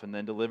himself and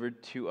then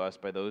delivered to us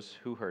by those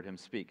who heard him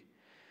speak?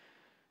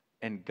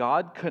 And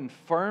God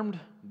confirmed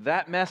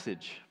that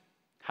message.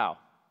 How?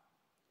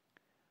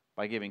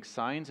 By giving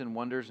signs and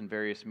wonders and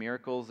various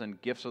miracles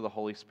and gifts of the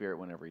Holy Spirit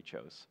whenever he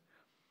chose.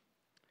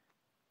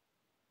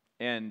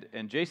 And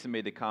Jason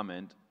made the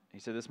comment, he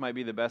said this might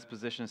be the best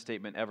position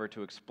statement ever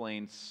to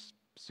explain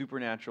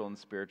supernatural and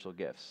spiritual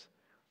gifts.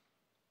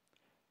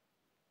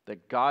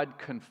 That God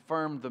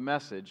confirmed the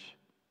message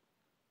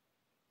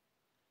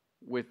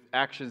with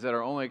actions that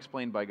are only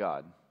explained by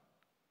God.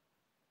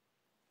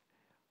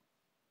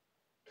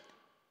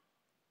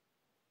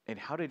 And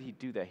how did he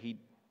do that? He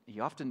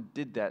often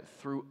did that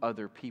through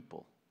other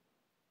people.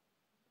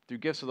 Through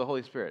gifts of the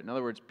Holy Spirit. In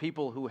other words,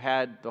 people who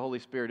had the Holy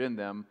Spirit in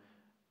them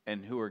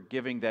and who are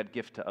giving that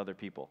gift to other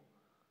people.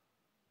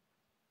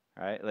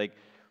 All right? Like,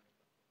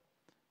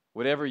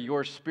 whatever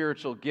your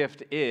spiritual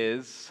gift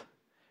is,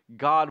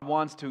 God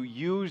wants to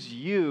use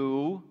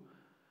you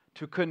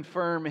to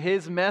confirm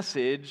his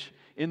message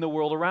in the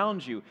world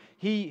around you.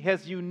 He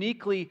has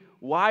uniquely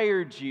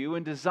wired you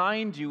and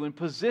designed you and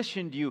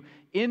positioned you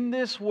in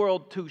this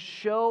world to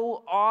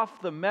show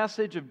off the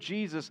message of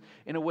Jesus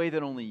in a way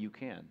that only you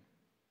can.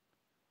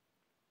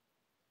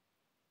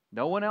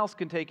 No one else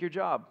can take your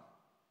job.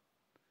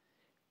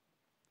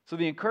 So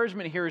the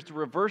encouragement here is to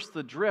reverse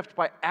the drift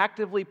by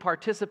actively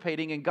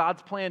participating in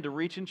God's plan to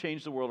reach and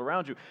change the world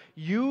around you.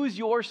 Use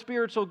your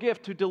spiritual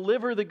gift to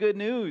deliver the good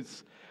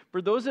news.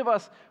 For those of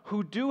us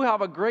who do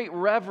have a great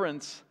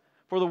reverence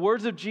for the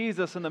words of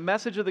Jesus and the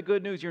message of the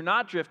good news, you're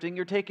not drifting.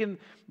 You're taking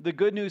the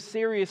good news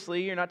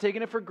seriously. You're not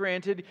taking it for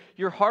granted.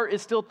 Your heart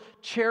is still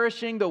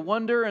cherishing the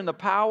wonder and the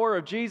power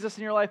of Jesus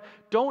in your life.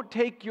 Don't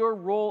take your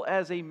role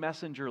as a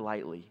messenger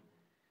lightly.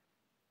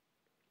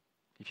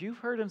 If you've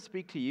heard him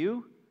speak to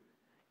you,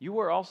 you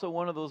are also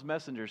one of those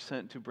messengers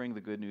sent to bring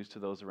the good news to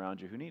those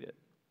around you who need it.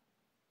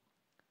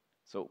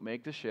 So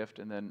make the shift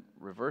and then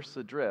reverse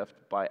the drift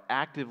by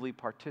actively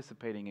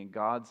participating in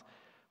God's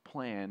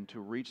plan to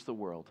reach the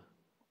world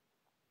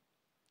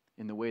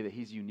in the way that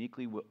he's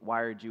uniquely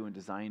wired you and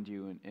designed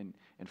you and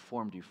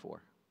formed you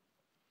for.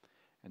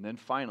 And then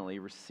finally,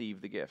 receive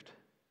the gift.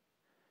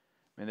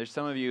 Man, there's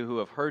some of you who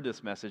have heard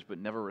this message but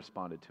never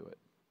responded to it.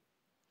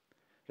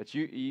 That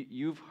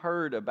you've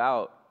heard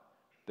about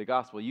the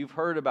gospel. You've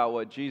heard about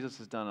what Jesus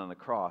has done on the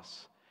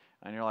cross.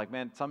 And you're like,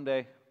 man,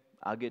 someday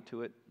I'll get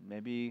to it.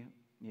 Maybe,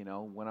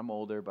 when I'm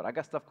older, but I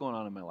got stuff going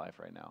on in my life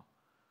right now.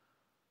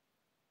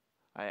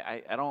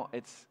 I don't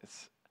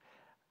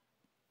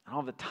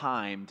have the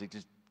time to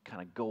just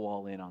kind of go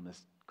all in on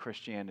this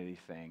Christianity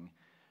thing.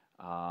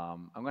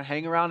 I'm going to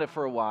hang around it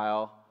for a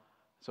while.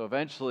 So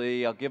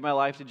eventually I'll give my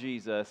life to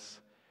Jesus.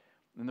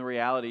 And the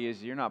reality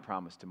is you're not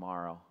promised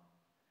tomorrow.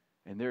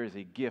 And there is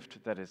a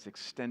gift that is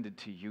extended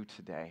to you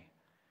today.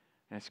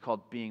 And it's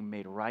called being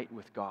made right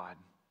with God.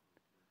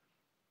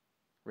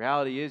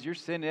 Reality is your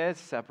sin has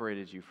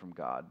separated you from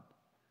God.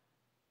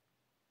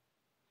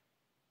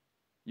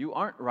 You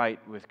aren't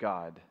right with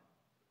God.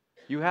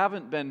 You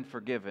haven't been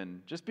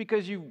forgiven. Just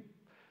because you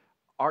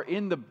are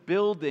in the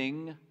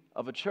building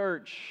of a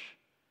church,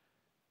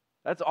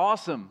 that's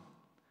awesome.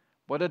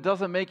 But it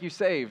doesn't make you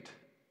saved.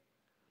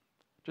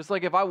 Just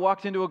like if I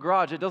walked into a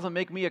garage, it doesn't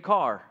make me a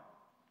car.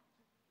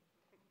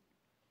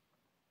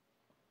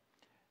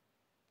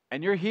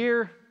 And you're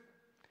here,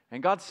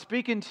 and God's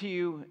speaking to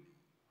you,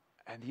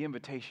 And the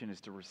invitation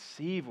is to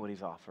receive what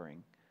He's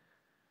offering.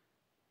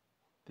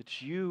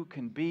 That you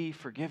can be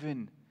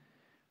forgiven.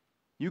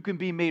 You can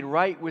be made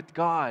right with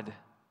God.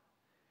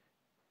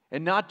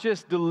 And not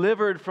just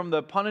delivered from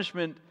the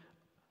punishment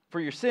for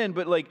your sin,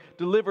 but like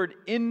delivered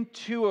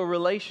into a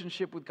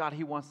relationship with God.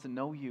 He wants to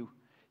know you.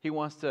 He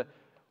wants to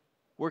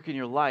work in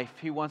your life.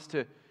 He wants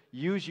to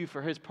use you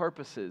for His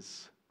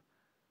purposes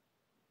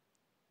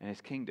and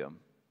His kingdom.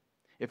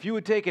 If you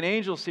would take an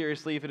angel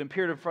seriously if it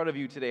appeared in front of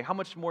you today, how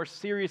much more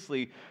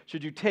seriously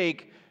should you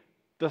take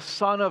the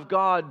Son of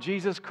God,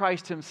 Jesus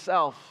Christ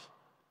Himself?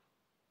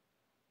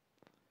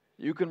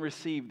 You can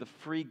receive the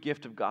free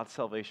gift of God's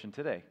salvation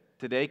today.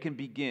 Today can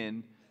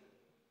begin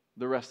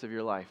the rest of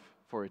your life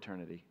for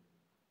eternity.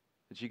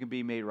 That you can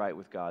be made right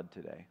with God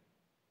today.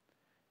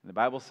 And the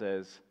Bible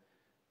says,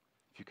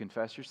 if you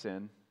confess your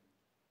sin,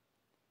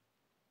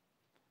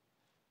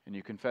 and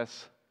you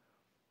confess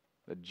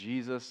that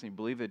Jesus, and you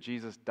believe that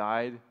Jesus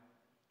died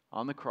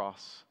on the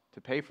cross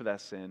to pay for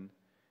that sin, and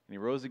He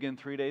rose again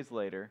 3 days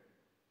later,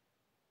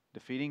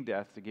 defeating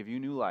death to give you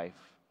new life,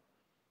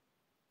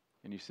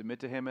 and you submit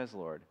to Him as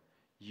Lord,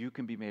 you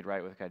can be made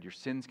right with God. Your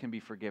sins can be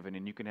forgiven,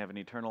 and you can have an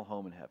eternal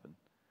home in heaven.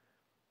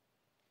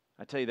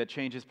 I tell you, that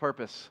changes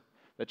purpose.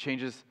 That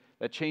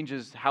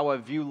changes how I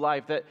view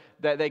life.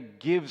 That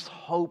gives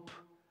hope.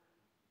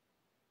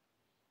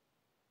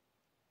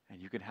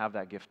 And you can have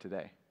that gift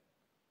today.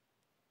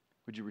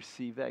 Would you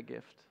receive that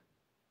gift?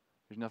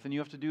 There's nothing you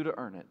have to do to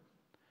earn it.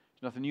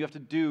 There's nothing you have to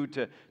do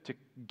to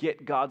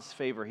get God's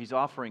favor. He's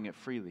offering it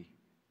freely.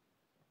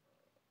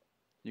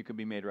 You can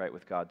be made right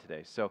with God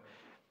today. So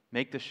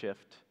make the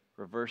shift.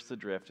 Reverse the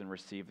drift and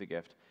receive the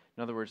gift.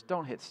 In other words,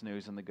 don't hit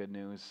snooze on the good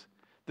news.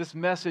 This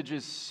message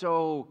is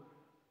so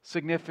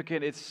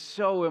significant. It's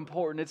so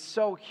important. It's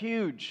so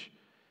huge.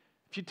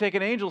 If you take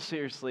an angel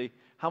seriously,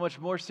 how much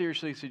more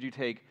seriously should you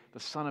take the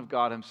Son of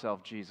God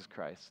Himself, Jesus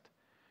Christ?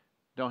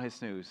 Don't hit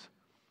snooze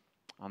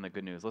on the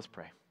good news. Let's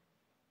pray.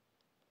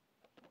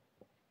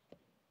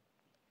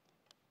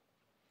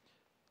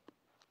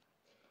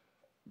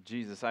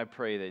 Jesus, I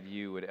pray that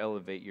You would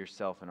elevate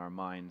Yourself in our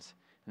minds,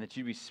 and that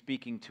You'd be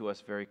speaking to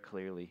us very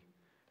clearly.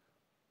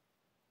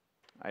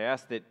 I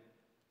ask that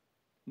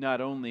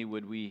not only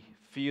would we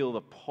feel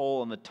the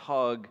pull and the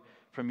tug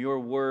from Your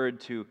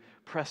word to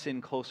press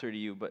in closer to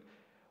You, but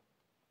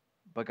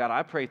God,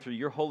 I pray through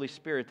Your Holy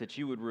Spirit that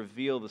You would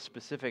reveal the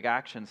specific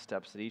action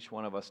steps that each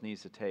one of us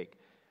needs to take.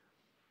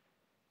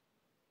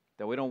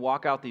 That we don't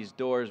walk out these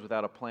doors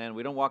without a plan.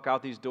 We don't walk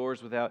out these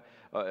doors without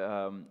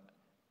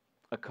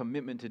a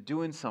commitment to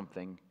doing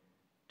something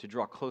to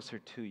draw closer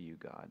to You,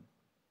 God.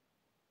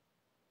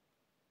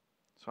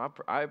 So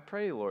I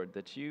pray, Lord,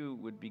 that You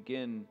would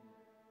begin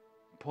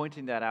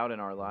pointing that out in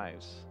our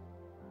lives.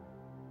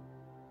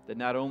 That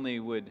not only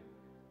would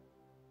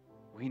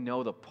we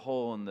know the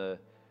pull and the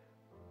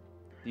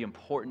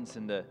importance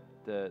and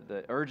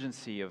the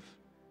urgency of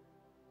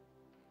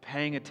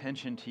paying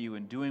attention to You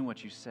and doing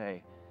what You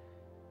say,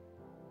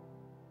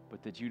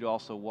 but that You'd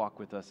also walk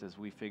with us as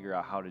we figure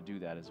out how to do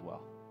that as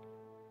well.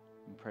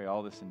 We pray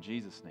all this in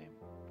Jesus' name.